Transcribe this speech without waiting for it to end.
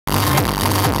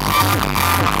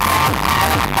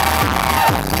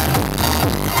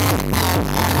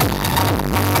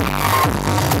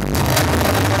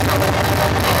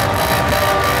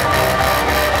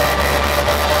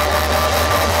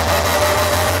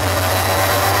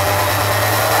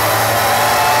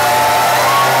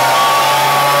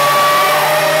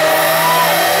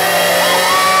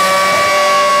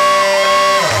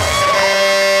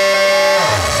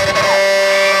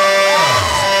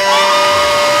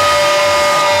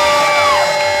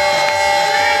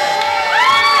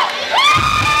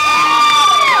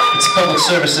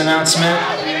service announcement,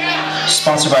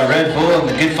 sponsored by Red Bull and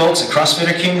the good folks at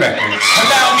CrossFitter King Records.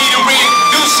 Allow me to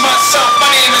reintroduce myself. My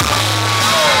name is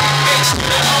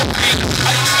I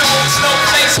used to hold no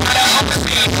place for the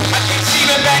honesty. I think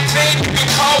even back then you can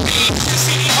call me the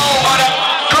CEO of the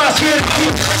CrossFitter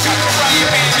King.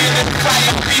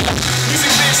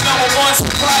 Music is #1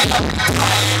 supplier.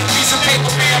 Piece of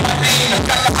paper bearing my name.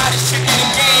 Got the hottest chick in the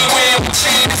game. Wearing my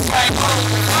chain is like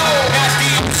that's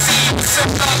DMC with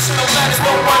some thugs and no letters.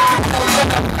 No one people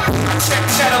letter. Check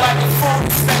cheddar like a fool.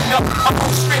 Step up. I'm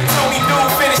on strict Tony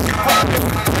Dude. Finish the weapon.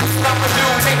 Stop a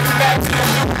dude. Take you back to the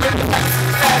new rhythm.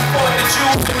 Fast forward the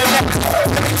jewels in the next.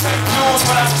 Let me tell you jewels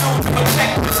what I do to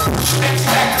protect this. Step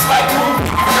back just like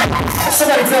movie.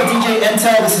 Somebody tell DJ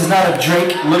Intel this is not a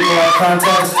Drake lookalike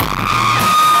contest.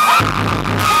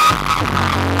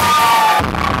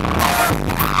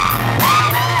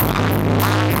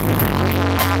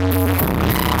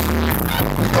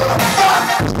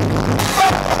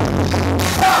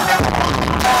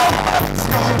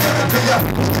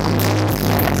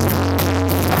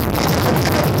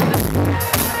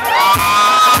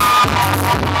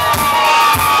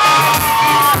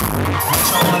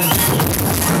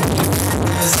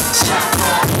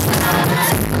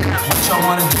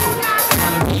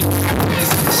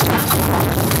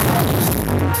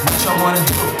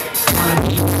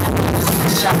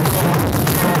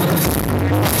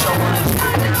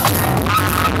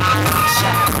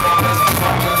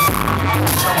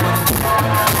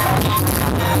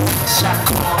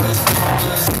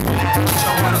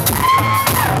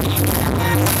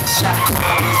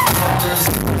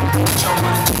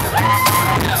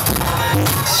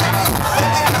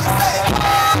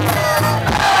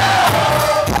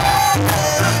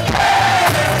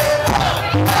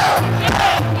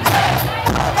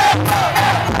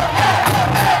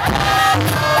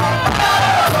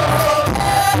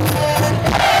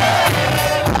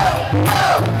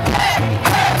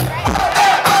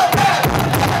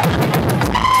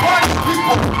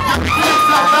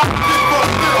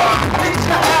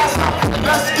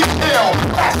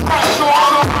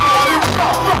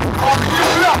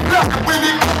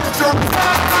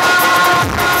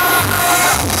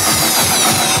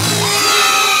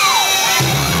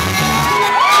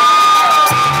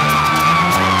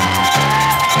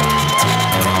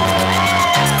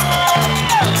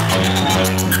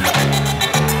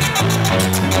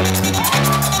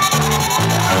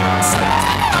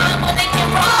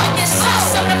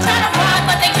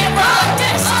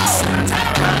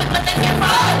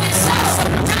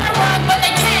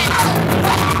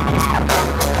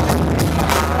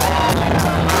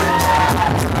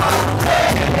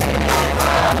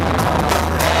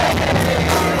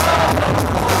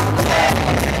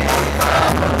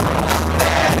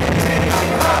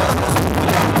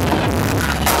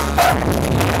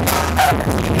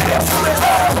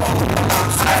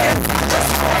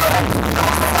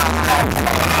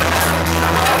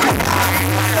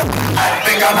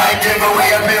 I might give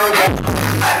away $1 million.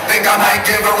 I think I might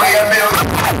give away $1 million.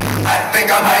 I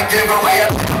think I might give away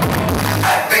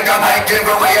I think I might give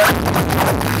away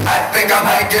I think I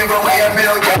might give away $1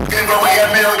 million. Give away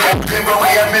 $1 million. Give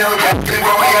away $1 million. Give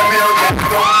away $1 million.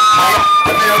 Give away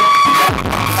 $1 million.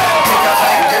 I think I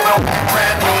might give away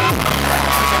brand new.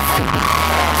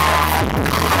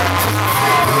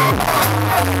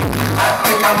 I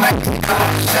think I might give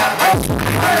away shot.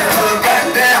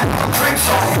 Goddamn, drink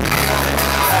some.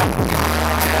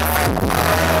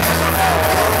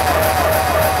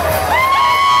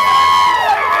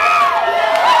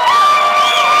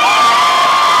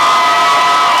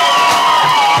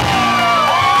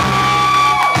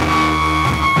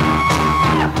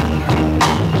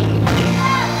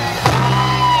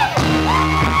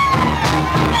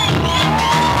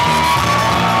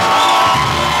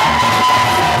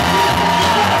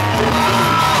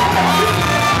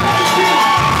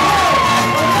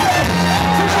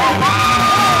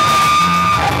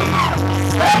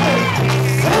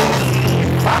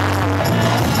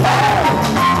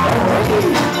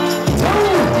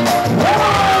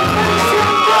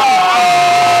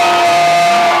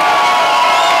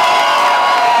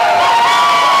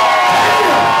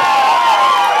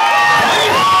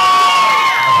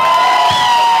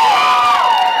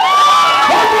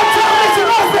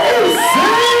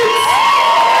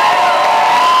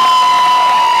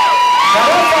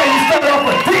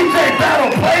 DJ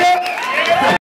Battle Player.